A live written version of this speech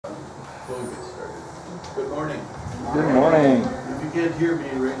Before we get started. Good morning. Good morning. If you can't hear me,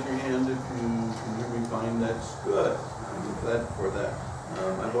 raise your hand. If you can hear me fine, that's good. I'm glad for that.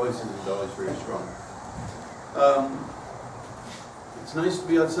 My voice isn't always very strong. It's nice to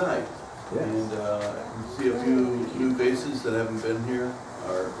be outside. Yes. And you see a few new faces that haven't been here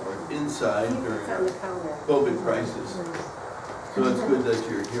or inside during the COVID crisis. So it's good that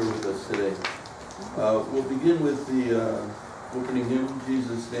you're here with us today. We'll begin with the opening hymn,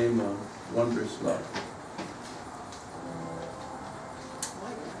 Jesus' Name, Wondrous Love.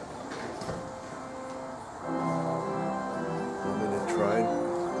 I'm going to try.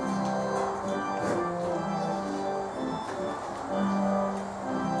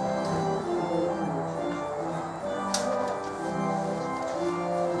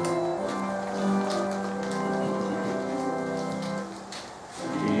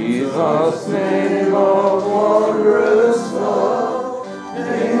 Jesus' name of wondrous love,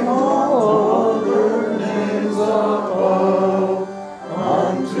 name all other names above,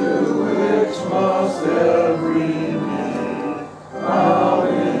 unto which must every knee bow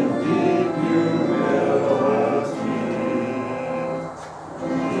in deep humility.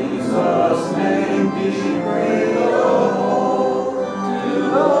 Jesus' name be great of all, to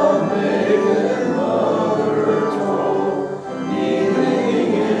the maiden mother told, healing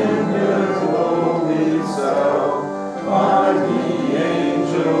in her lowly self by the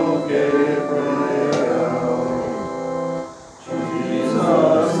angel Gabriel.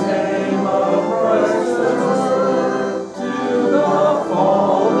 Jesus' name of precious birth to the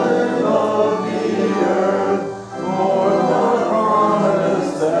fallen of the earth, for the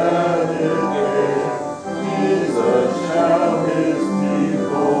promise that it gave, Jesus shall his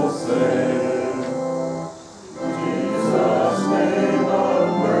people save. Jesus' name of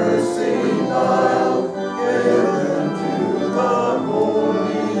mercy mild, given to the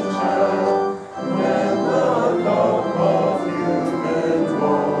holy child, when the cup of human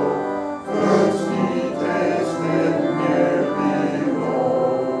woe first he tasted near below.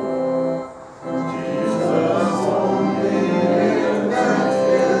 Jesus only in that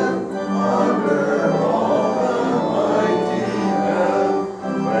hymn, under all the mighty hand,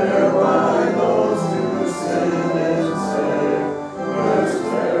 whereby those who sin and save burst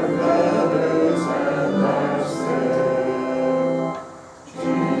their fetters and are saved.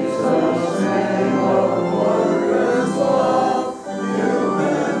 Jesus' name of wondrous love,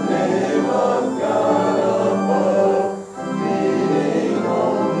 human name of God above, leading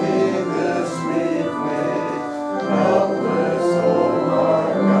only this weakly, helpless soul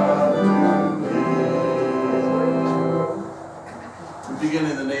our God to lead. We begin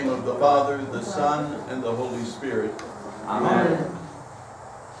in the name of the Father, the Son, and the Holy Spirit. Amen.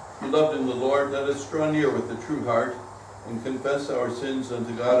 Beloved in the Lord, let us draw near with a true heart and confess our sins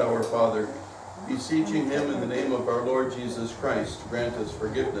unto God our Father, beseeching him in the name of our Lord Jesus Christ to grant us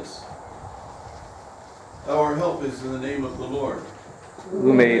forgiveness. Our help is in the name of the Lord.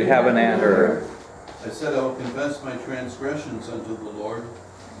 Who made heaven and earth. I said I will confess my transgressions unto the Lord.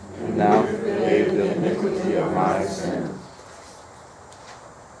 And now forgive the iniquity of my sin.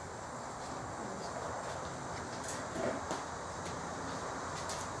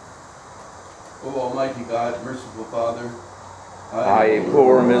 O Almighty God, merciful Father, I, a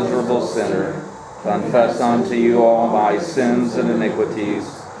poor miserable sinner, confess unto you all my sins and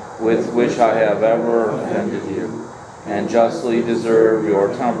iniquities, with which I have ever offended you, and justly deserve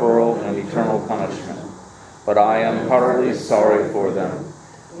your temporal and eternal punishment. But I am heartily sorry for them,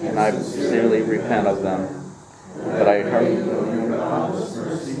 and I sincerely repent of them. That I heartily of your boundless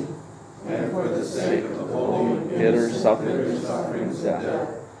mercy, and for the sake of the holy and bitter sufferings of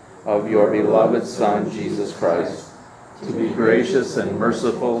death of your beloved Son, Jesus Christ, to be gracious and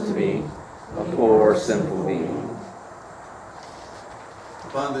merciful to me, a poor sinful being.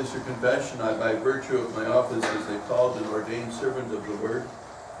 Upon this your confession, I, by virtue of my office as a called and ordained servant of the Word,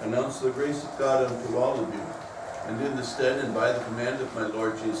 announce the grace of God unto all of you. And in the stead and by the command of my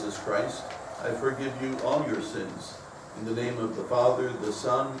Lord Jesus Christ, I forgive you all your sins. In the name of the Father, the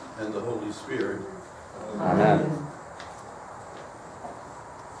Son, and the Holy Spirit. Amen.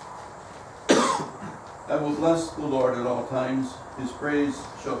 I will bless the Lord at all times. His praise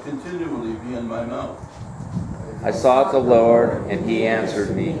shall continually be in my mouth. I sought the Lord, and he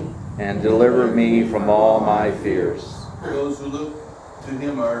answered me, and delivered me from all my fears. Those who look to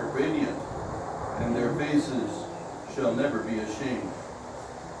him are radiant, and their faces shall never be ashamed.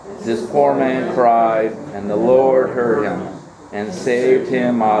 This poor man cried, and the Lord heard him, and saved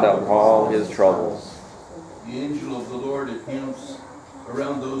him out of all his troubles. The angel of the Lord encamps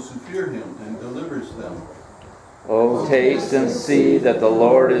around those who fear him and delivers them. Oh, taste and see that the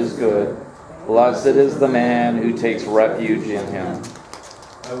Lord is good. Blessed is the man who takes refuge in him.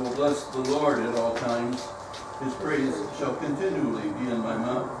 I will bless the Lord at all times. His praise shall continually be in my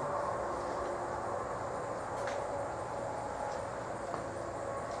mouth.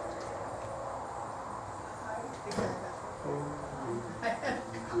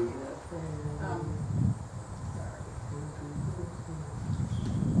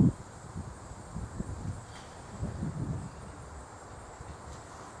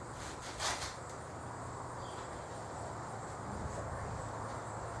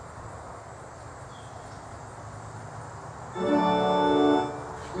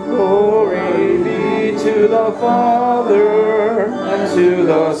 To the Father, and to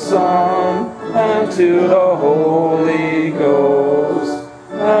the Son, and to the Holy Ghost,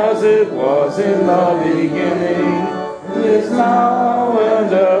 as it was in the beginning, is now,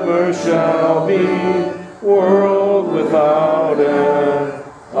 and ever shall be, world without end.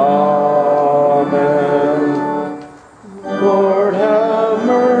 Amen. Lord, have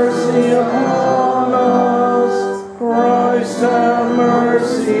mercy upon us. Christ, have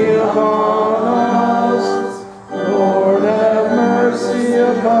mercy upon us. Lord, have mercy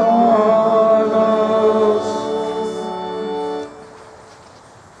upon us.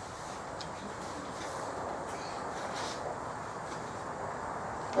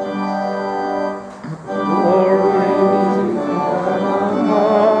 Glory on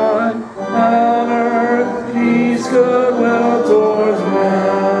high, and earth, peace, goodwill towards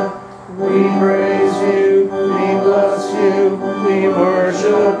men. We praise you, we bless you, we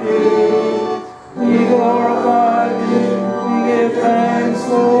worship you. We glorify you, we give thanks,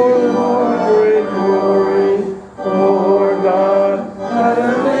 Lord, for great glory. O Lord God,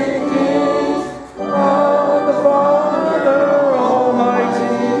 heavenly King, God the Father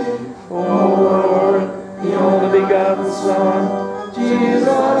Almighty. O Lord, the only begotten Son,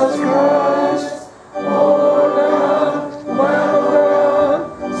 Jesus Christ. O Lord God, Lamb of God,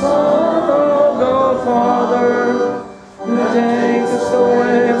 Son of the Father, who takes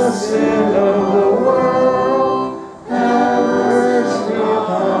away the sin of the world, have mercy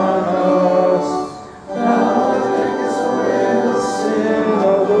upon us. Thou takest away the sin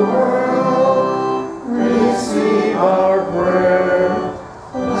of the world, receive our prayer.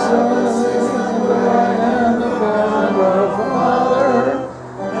 Jesus is the right hand of God the Father,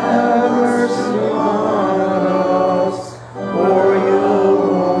 have mercy upon us. For you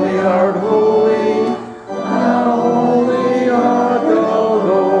only art holy, thou only art the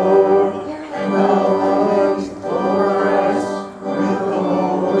Lord. Thou art for us with the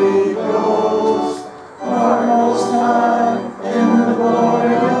Holy Ghost, our Most High, in the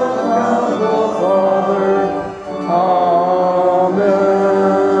glory of God the Father. Amen.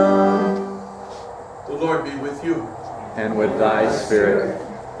 The Lord be with you. And with thy spirit.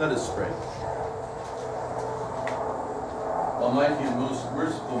 Let us pray. Almighty and most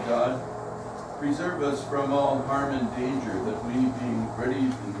merciful God, preserve us from all harm and danger, that we, being ready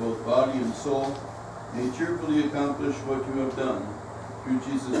in both body and soul, may cheerfully accomplish what you have done, through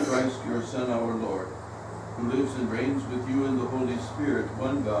Jesus Christ, your Son, our Lord, who lives and reigns with you in the Holy Spirit,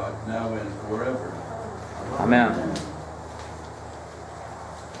 one God, now and forever. Amen.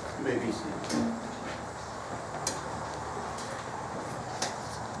 You may be seated.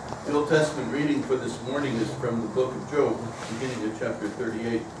 The Old Testament reading for this morning is from the book of Job, beginning at chapter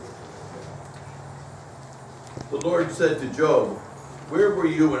 38. The Lord said to Job, "Where were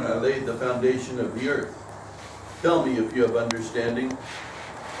you when I laid the foundation of the earth? Tell me if you have understanding.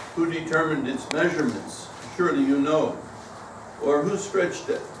 Who determined its measurements? Surely you know. Or who stretched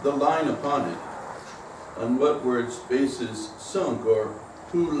the line upon it? On what were its bases sunk? Or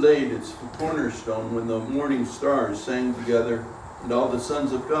who laid its cornerstone when the morning stars sang together and all the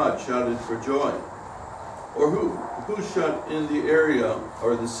sons of God shouted for joy? Or who shut in the area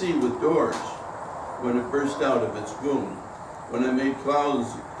or the sea with doors when it burst out of its womb? When I made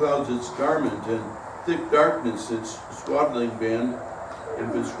clouds its garment and thick darkness its swaddling band,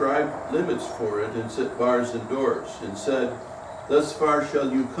 and prescribed limits for it, and set bars and doors, and said, Thus far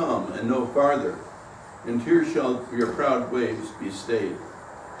shall you come, and no farther, and here shall your proud waves be stayed.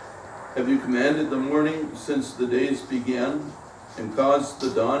 Have you commanded the morning since the days began, and caused the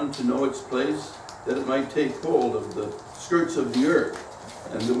dawn to know its place, that it might take hold of the skirts of the earth,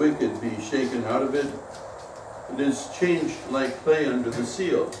 and the wicked be shaken out of it? It is changed like clay under the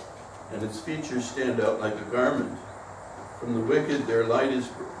seal, and its features stand out like a garment. From the wicked their light is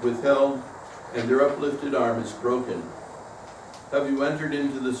withheld, and their uplifted arm is broken. Have you entered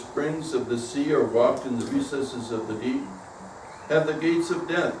into the springs of the sea, or walked in the recesses of the deep? Have the gates of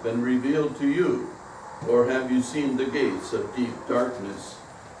death been revealed to you? Or have you seen the gates of deep darkness?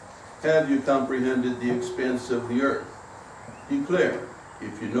 Have you comprehended the expanse of the earth? Declare,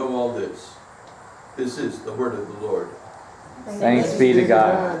 if you know all this. This is the word of the Lord. Thanks be to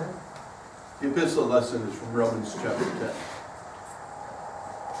God. The epistle lesson is from Romans chapter 10.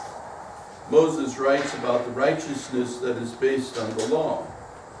 Moses writes about the righteousness that is based on the law,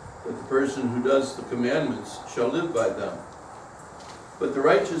 that the person who does the commandments shall live by them. But the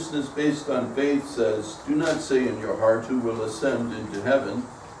righteousness based on faith says, do not say in your heart who will ascend into heaven,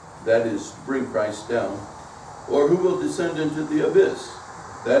 that is, to bring Christ down, or who will descend into the abyss,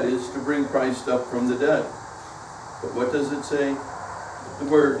 that is, to bring Christ up from the dead. But what does it say? The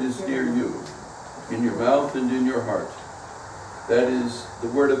word is near you, in your mouth and in your heart. That is the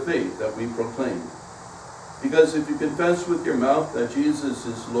word of faith that we proclaim. Because if you confess with your mouth that Jesus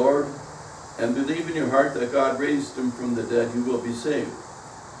is Lord, and believe in your heart that God raised him from the dead, you will be saved.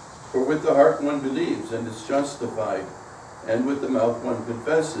 For with the heart one believes and is justified, and with the mouth one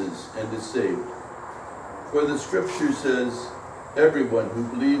confesses and is saved. For the scripture says, everyone who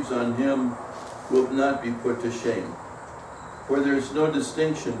believes on him will not be put to shame. For there is no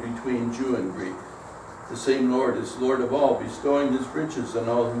distinction between Jew and Greek. The same Lord is Lord of all, bestowing his riches on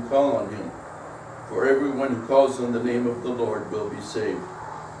all who call on him. For everyone who calls on the name of the Lord will be saved.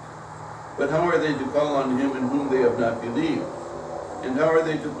 But how are they to call on him in whom they have not believed? And how are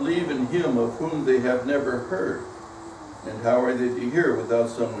they to believe in him of whom they have never heard? And how are they to hear without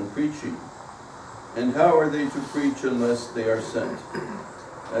someone preaching? And how are they to preach unless they are sent?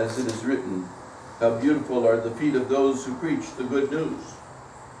 As it is written, how beautiful are the feet of those who preach the good news.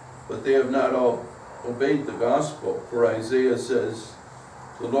 But they have not all obeyed the gospel. For Isaiah says,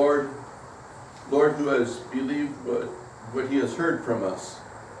 the Lord who has believed what he has heard from us.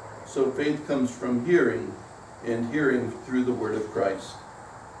 So faith comes from hearing, and hearing through the word of Christ.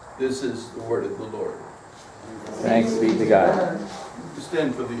 This is the word of the Lord. Thanks be to God.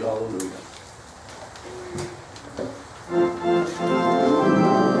 Stand for the Alleluia.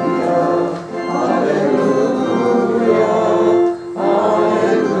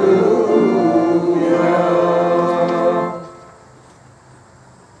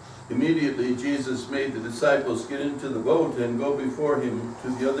 Immediately Jesus made the disciples get into the boat and go before him to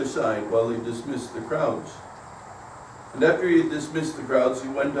the other side while he dismissed the crowds. And after he had dismissed the crowds, he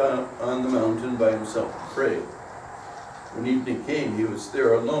went on the mountain by himself to pray. When evening came, he was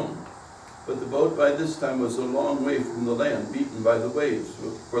there alone. But the boat by this time was a long way from the land, beaten by the waves,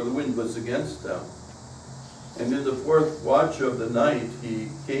 for the wind was against them. And in the fourth watch of the night he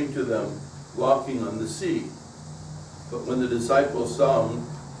came to them, walking on the sea. But when the disciples saw him,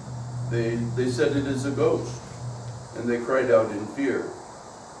 they said, it is a ghost, and they cried out in fear.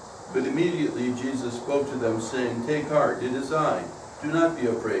 But immediately Jesus spoke to them, saying, take heart, it is I, do not be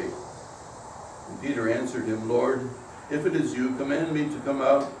afraid. And Peter answered him, Lord, if it is you, command me to come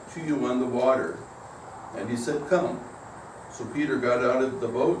out to you on the water. And he said, come. So Peter got out of the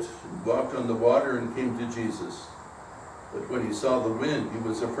boat, and walked on the water, and came to Jesus. But when he saw the wind, he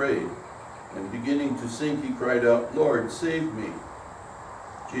was afraid, and beginning to sink, he cried out, Lord, save me.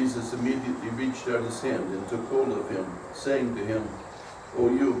 Jesus immediately reached out his hand and took hold of him, saying to him, O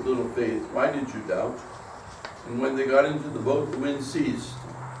you of little faith, why did you doubt? And when they got into the boat, the wind ceased.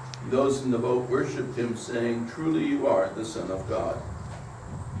 Those in the boat worshipped him, saying, truly you are the Son of God.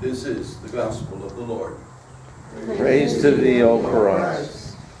 This is the gospel of the Lord. Praise to thee, O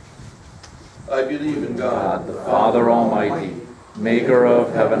Christ. I believe in God, the Father Almighty, maker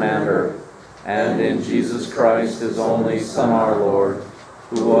of heaven and earth, and in Jesus Christ, his only Son, our Lord,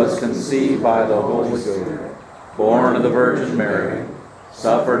 who was conceived by the Holy Spirit, born of the Virgin Mary,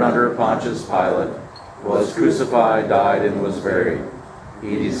 suffered under Pontius Pilate, was crucified, died, and was buried.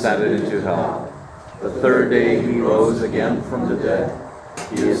 He descended into hell. The third day he rose again from the dead.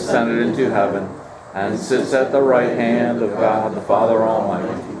 He ascended into heaven, and sits at the right hand of God the Father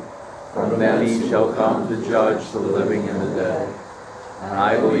Almighty. From thence he shall come to judge the living and the dead. And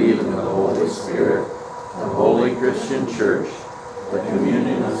I believe in the Holy Spirit, the holy Christian Church, the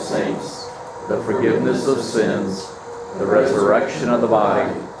communion of saints, the forgiveness of sins, the resurrection of the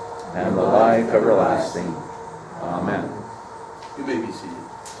body, and the life everlasting. Amen. You may be seated.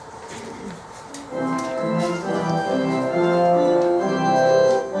 Amen.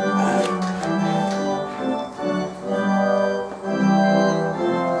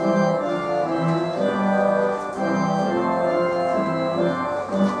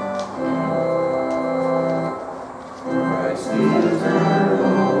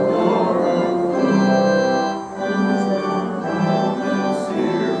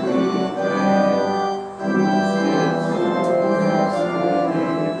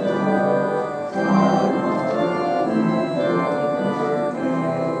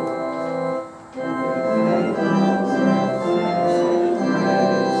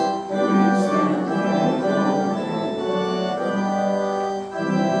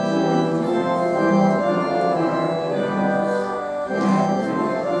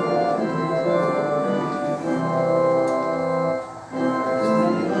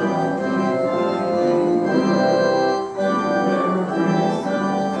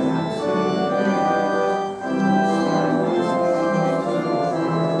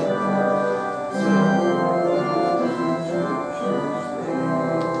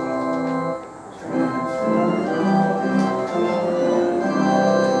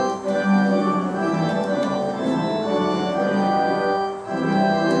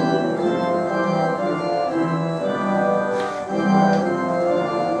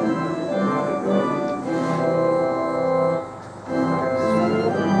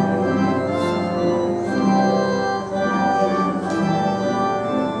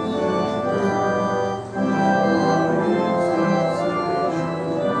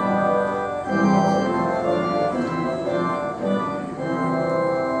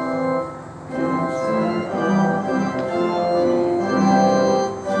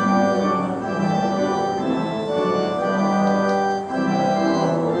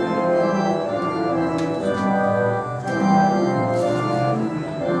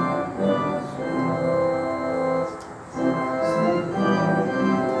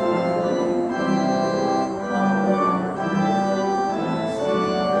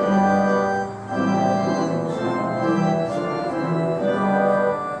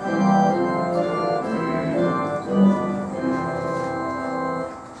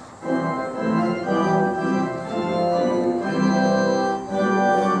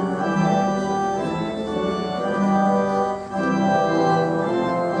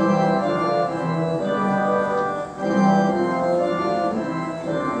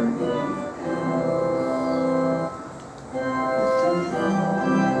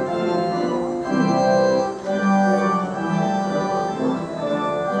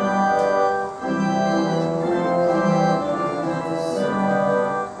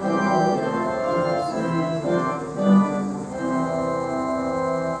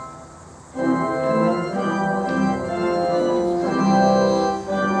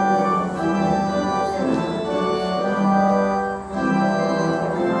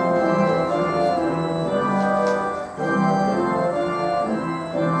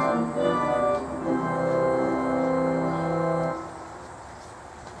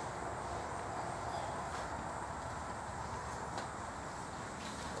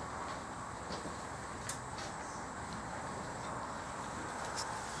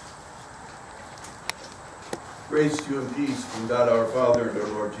 Grace to you and peace from God our Father and our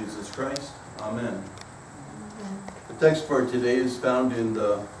Lord Jesus Christ. Amen. The text for today is found in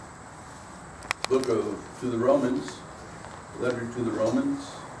the book to the Romans, letter to the Romans,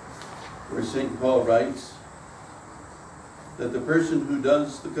 where St. Paul writes that the person who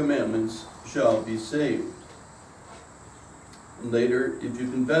does the commandments shall be saved. And later, if you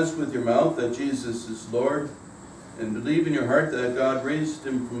confess with your mouth that Jesus is Lord and believe in your heart that God raised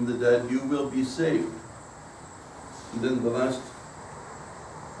him from the dead, you will be saved. And then the last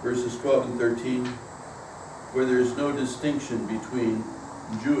verses 12 and 13, where there is no distinction between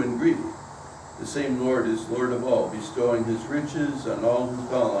Jew and Greek. The same Lord is Lord of all, bestowing his riches on all who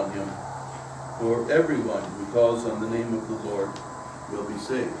call on him. For everyone who calls on the name of the Lord will be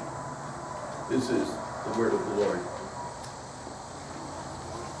saved. This is the word of the Lord.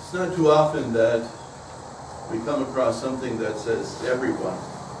 It's not too often that we come across something that says everyone.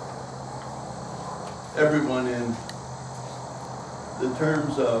 Everyone in the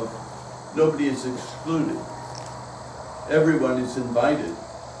terms of nobody is excluded. Everyone is invited.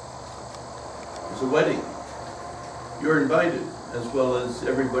 It's a wedding. You're invited, as well as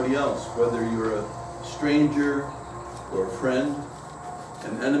everybody else, whether you're a stranger or a friend,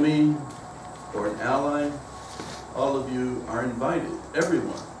 an enemy or an ally. All of you are invited.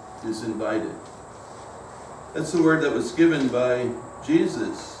 Everyone is invited. That's the word that was given by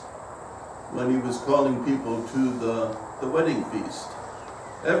Jesus when he was calling people to the wedding feast.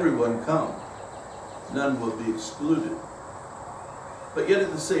 Everyone come. None will be excluded. But yet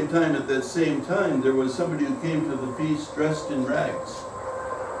at that same time, there was somebody who came to the feast dressed in rags,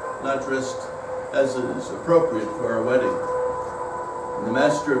 not dressed as it is appropriate for our wedding. And the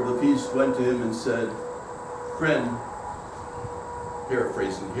master of the feast went to him and said, "Friend,"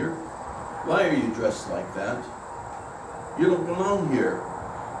 paraphrasing here, "why are you dressed like that? You don't belong here.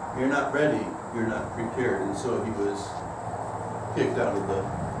 You're not ready. You're not prepared." And so he was kicked out of the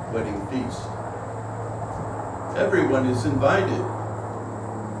wedding feast. Everyone is invited.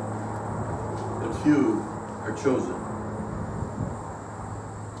 Few are chosen.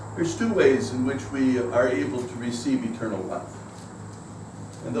 There's two ways in which we are able to receive eternal life.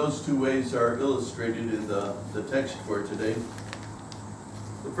 And those two ways are illustrated in the text for today.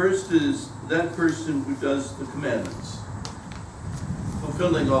 The first is that person who does the commandments,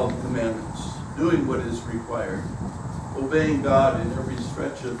 fulfilling all the commandments, doing what is required, obeying God in every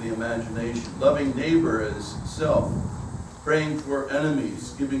stretch of the imagination, loving neighbor as self, praying for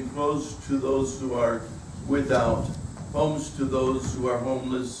enemies, giving clothes to those who are without, homes to those who are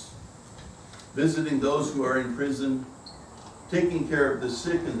homeless, visiting those who are in prison, taking care of the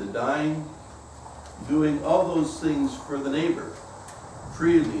sick and the dying, doing all those things for the neighbor,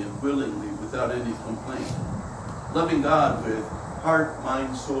 freely and willingly, without any complaint, loving God with heart,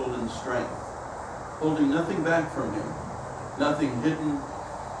 mind, soul, and strength, holding nothing back from him, nothing hidden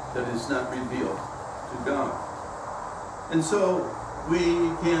that is not revealed to God. And so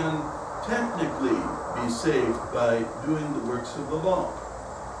we can technically be saved by doing the works of the law.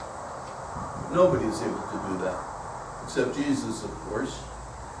 Nobody is able to do that, except Jesus, of course.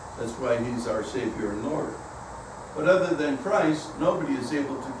 That's why he's our Savior and Lord. But other than Christ, nobody is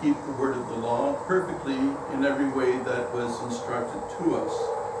able to keep the word of the law perfectly in every way that was instructed to us.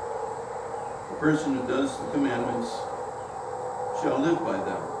 The person who does the commandments shall live by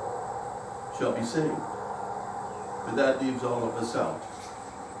them, shall be saved. But that leaves all of us out.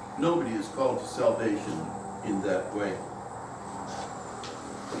 Nobody is called to salvation in that way.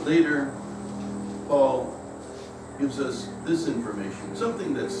 But later, Paul gives us this information,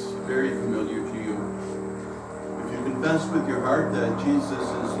 something that's very familiar to you. If you confess with your heart that Jesus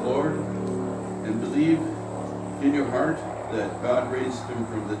is Lord and believe in your heart that God raised him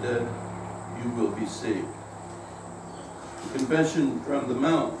from the dead, you will be saved. The confession from the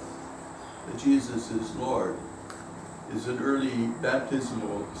mouth that Jesus is Lord is an early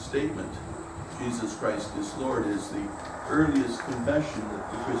baptismal statement. Jesus Christ is Lord is the earliest confession that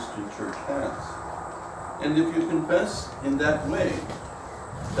the Christian church has. And if you confess in that way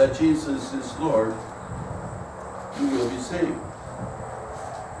that Jesus is Lord, you will be saved.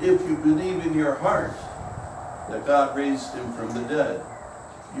 If you believe in your heart that God raised him from the dead,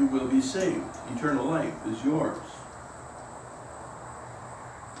 you will be saved. Eternal life is yours.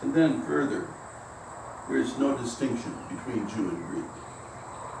 And then further, there is no distinction between Jew and Greek.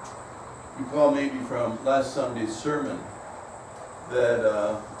 You recall maybe from last Sunday's sermon that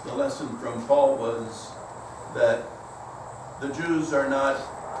the lesson from Paul was that the Jews are not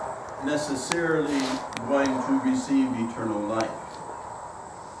necessarily going to receive eternal life.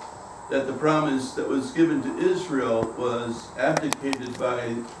 that the promise that was given to Israel was abdicated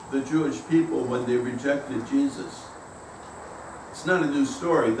by the Jewish people when they rejected Jesus. It's not a new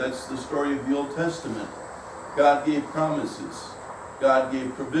story. That's the story of the Old Testament. God gave promises. God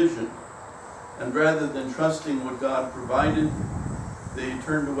gave provision. And rather than trusting what God provided, they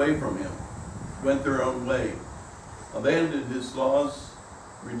turned away from him, went their own way, abandoned his laws,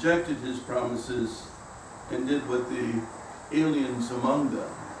 rejected his promises, and did what the aliens among them,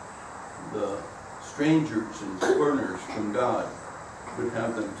 the strangers and foreigners from God, would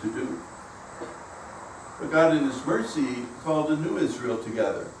have them to do. But God in his mercy called a new Israel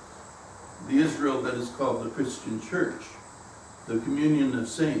together, the Israel that is called the Christian Church, the communion of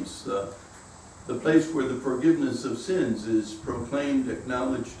saints, the place where the forgiveness of sins is proclaimed,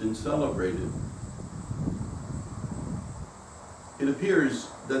 acknowledged, and celebrated. It appears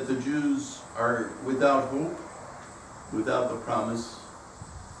that the Jews are without hope, without the promise,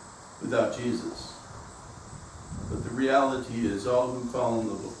 without Jesus. But the reality is all who call on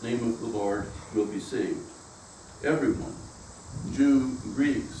the name of the Lord will be saved. Everyone, Jew,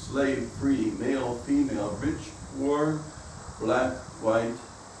 Greek, slave, free, male, female, rich, poor, black, white,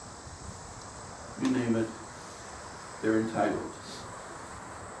 you name it, they're entitled.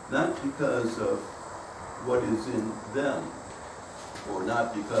 Not because of what is in them, or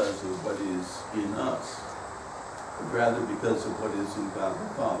not because of what is in us, but rather because of what is in God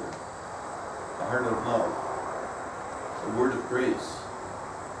the Father. A heart of love, a word of grace,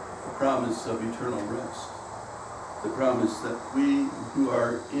 a promise of eternal rest, the promise that we who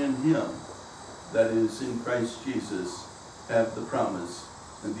are in him, that is in Christ Jesus, have the promise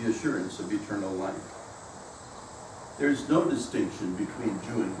and the assurance of eternal life. There's no distinction between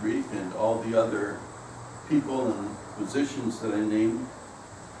Jew and Greek and all the other people and positions that I named.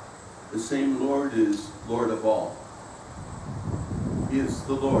 The same Lord is Lord of all. He is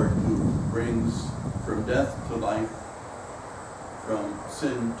the Lord who brings from death to life, from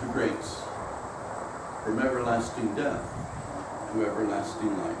sin to grace, from everlasting death to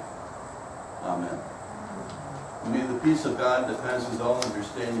everlasting life. Amen. May the peace of God that passes all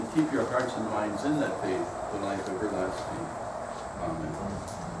understanding keep your hearts and minds in that faith to life everlasting. Amen.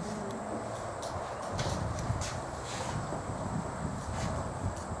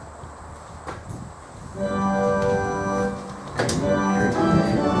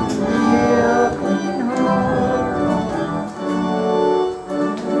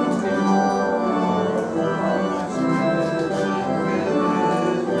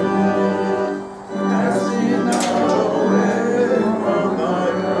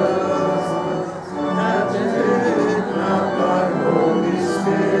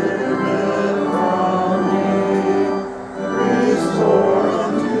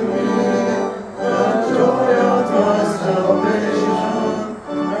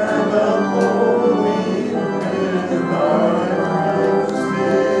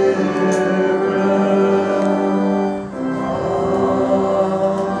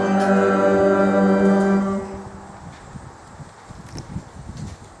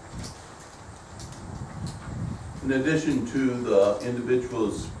 In addition to the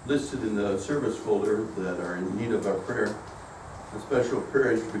individuals listed in the service folder that are in need of our prayer, a special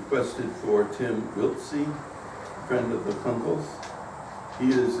prayer is requested for Tim Wiltsey, friend of the Kunkles. He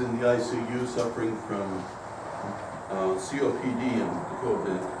is in the ICU suffering from COPD and the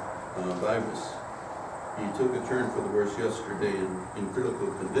COVID virus. He took a turn for the worse yesterday in critical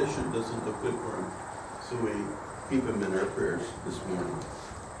condition. Doesn't look good for him, so we keep him in our prayers this morning.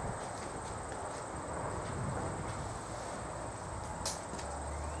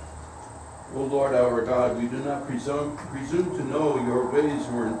 O Lord our God, we do not presume to know your ways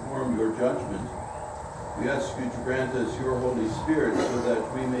or inform your judgment. We ask you to grant us your Holy Spirit so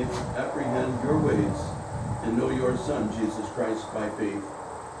that we may apprehend your ways and know your Son, Jesus Christ, by faith.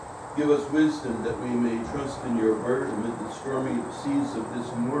 Give us wisdom that we may trust in your word amid the stormy seas of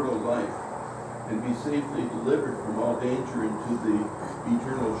this mortal life and be safely delivered from all danger into the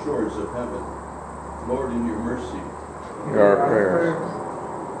eternal shores of heaven. Lord, in your mercy, hear our prayers.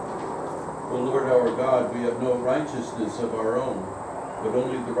 O Lord our God, we have no righteousness of our own, but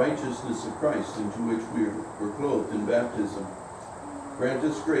only the righteousness of Christ, into which we were clothed in baptism. Grant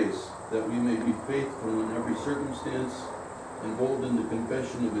us grace that we may be faithful in every circumstance and bold in the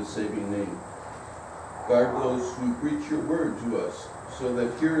confession of his saving name. Guard those who preach your word to us, so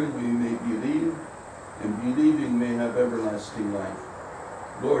that hearing we may believe, and believing may have everlasting life.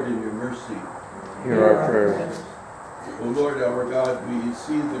 Lord, in your mercy, hear our prayers. O Lord our God, we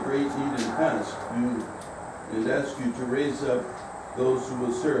see the great need and task and ask you to raise up those who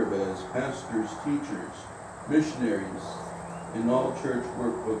will serve as pastors, teachers, missionaries, in all church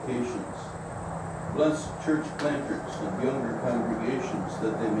work vocations. Bless church planters and younger congregations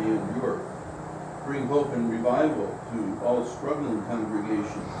that they may endure. Bring hope and revival to all struggling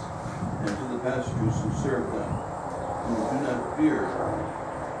congregations and to the pastors who serve them. And do not fear,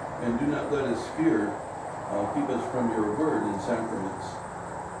 and do not let us fear, keep us from your word and sacraments.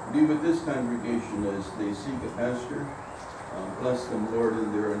 Be with this congregation as they seek a pastor. Bless them, Lord,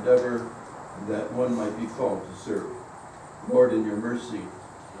 in their endeavor that one might be called to serve. Lord, in your mercy,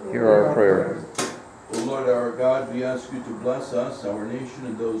 hear our prayer. O Lord our God, we ask you to bless us, our nation,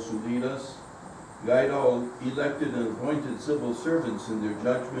 and those who lead us. Guide all elected and appointed civil servants in their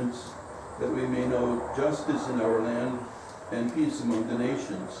judgments, that we may know justice in our land and peace among the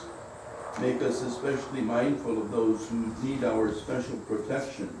nations. Make us especially mindful of those who need our special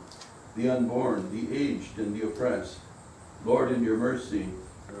protection, the unborn, the aged, and the oppressed. Lord, in your mercy,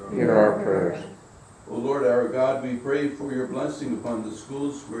 hear our prayers. O Lord our God, we pray for your blessing upon the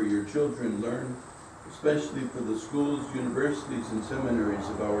schools where your children learn, especially for the schools, universities, and seminaries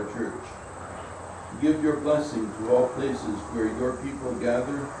of our church. Give your blessing to all places where your people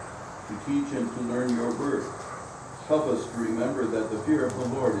gather to teach and to learn your word. Help us to remember that the fear of the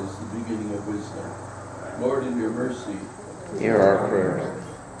Lord is the beginning of wisdom. Lord, in your mercy, hear our prayers.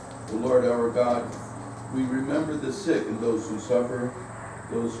 O Lord our God, we remember the sick and those who suffer,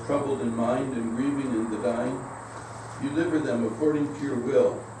 those troubled in mind and grieving in the dying. Deliver them according to your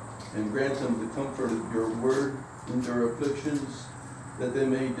will, and grant them the comfort of your word in their afflictions, that they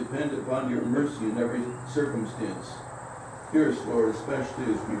may depend upon your mercy in every circumstance. Hear us, Lord,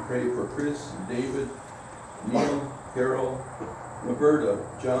 especially as we pray for Chris and David, Neil, Carol, Roberta,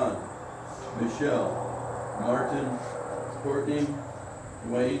 John, Michelle, Martin, Courtney,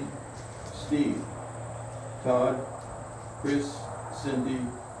 Dwayne, Steve, Todd, Chris, Cindy,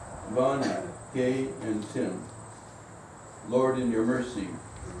 Bonnie, Kay, and Tim. Lord, in your mercy,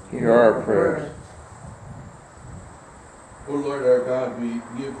 hear our prayers. O Lord our God, we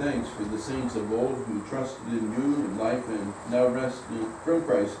give thanks for the saints of old who trusted in you in life and now rest from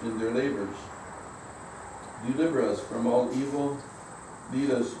Christ in their labors. Deliver us from all evil. Lead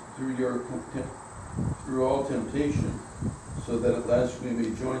us through all temptation, so that at last we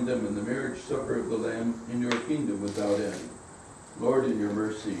may join them in the marriage supper of the Lamb in your kingdom without end. Lord, in your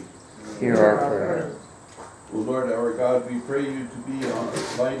mercy, hear our prayers. O Lord our God, we pray you to be our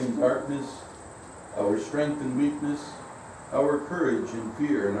light in darkness, our strength in weakness, our courage in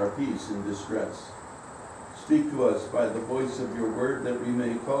fear, and our peace in distress. Speak to us by the voice of your word, that we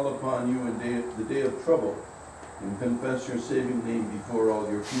may call upon you in the day of trouble and confess your saving name before all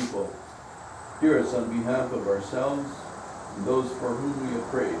your people. Hear us on behalf of ourselves and those for whom we have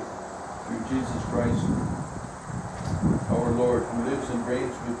prayed, through Jesus Christ, our Lord, who lives and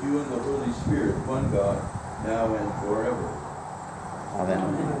reigns with you in the Holy Spirit, one God, now and forever. Amen.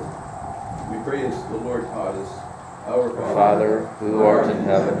 We pray as the Lord taught us. Our Father, who art in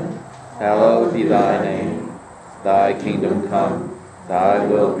heaven, hallowed be thy name. Thy kingdom come, thy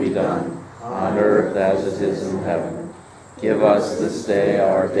will be done, on earth as it is in heaven. Give us this day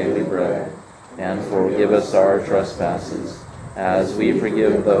our daily bread, and forgive us our trespasses, as we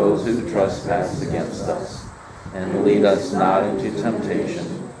forgive those who trespass against us. And lead us not into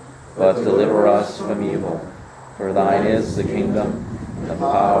temptation, but deliver us from evil. For thine is the kingdom, and the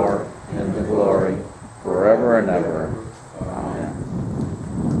power, and the glory, forever and ever. Amen.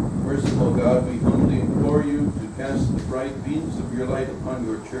 Merciful God, we humbly implore you to cast the bright beams of your light upon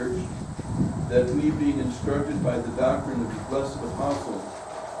your church, that we, being instructed by the doctrine of the blessed apostles,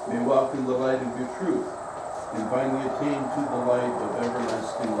 may walk in the light of your truth, and finally attain to the light of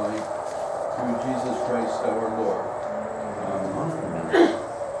everlasting life, through Jesus Christ our Lord. Amen.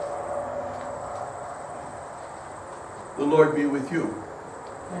 The Lord be with you.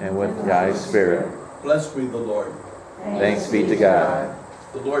 And with thy spirit. Blessed be the Lord. Thanks be to God.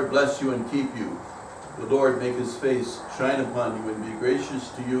 The Lord bless you and keep you. The Lord make his face shine upon you and be gracious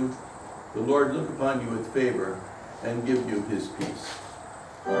to you. The Lord look upon you with favor and give you his peace.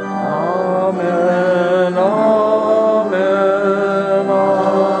 Amen. Amen. Amen.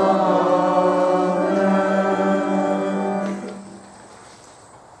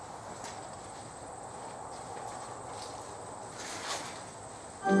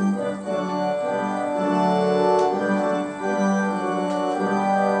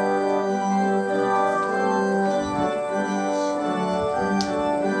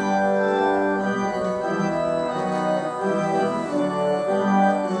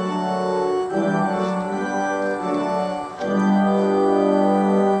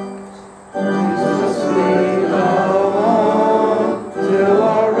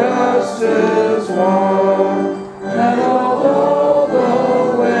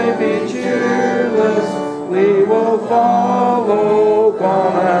 follow,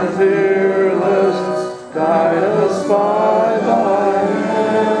 calm and fearless, guide us by thy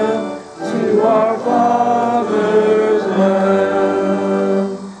hand to our Father's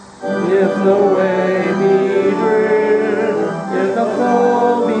land. If the way be drear, if the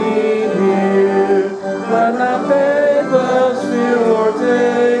foe be near, let not faithless fear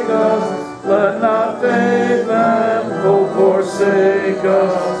o'ertake us, let not faith and hope forsake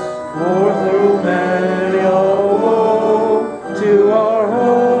us. For through many a woe to our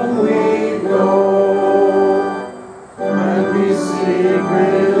home we go, and we seek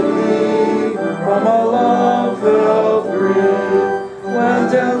relief from a love-filled grief. When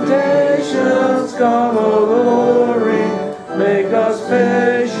temptations come alluring, make us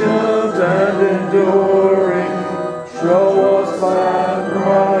patient and enduring. Show us that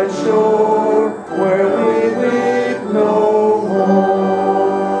bright shore where we weep no more.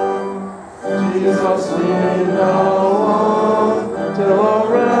 Jesus, lead now on, till our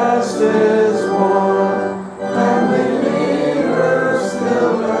rest is won. And believers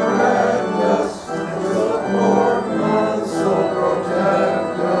still direct us, support and so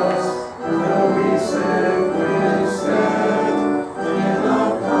protect us, till we safely stand in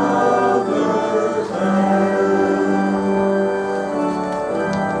our Father's hand.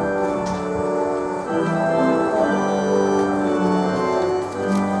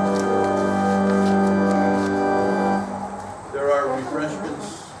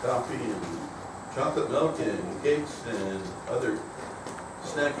 Chocolate milk and cakes and other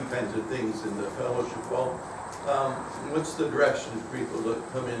snacky kinds of things in the fellowship hall. What's the direction for people that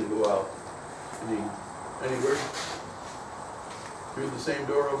come in and go out? Anywhere? Through the same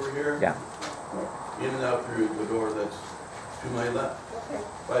door over here? Yeah. In and out through the door that's to my left,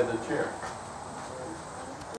 by the chair.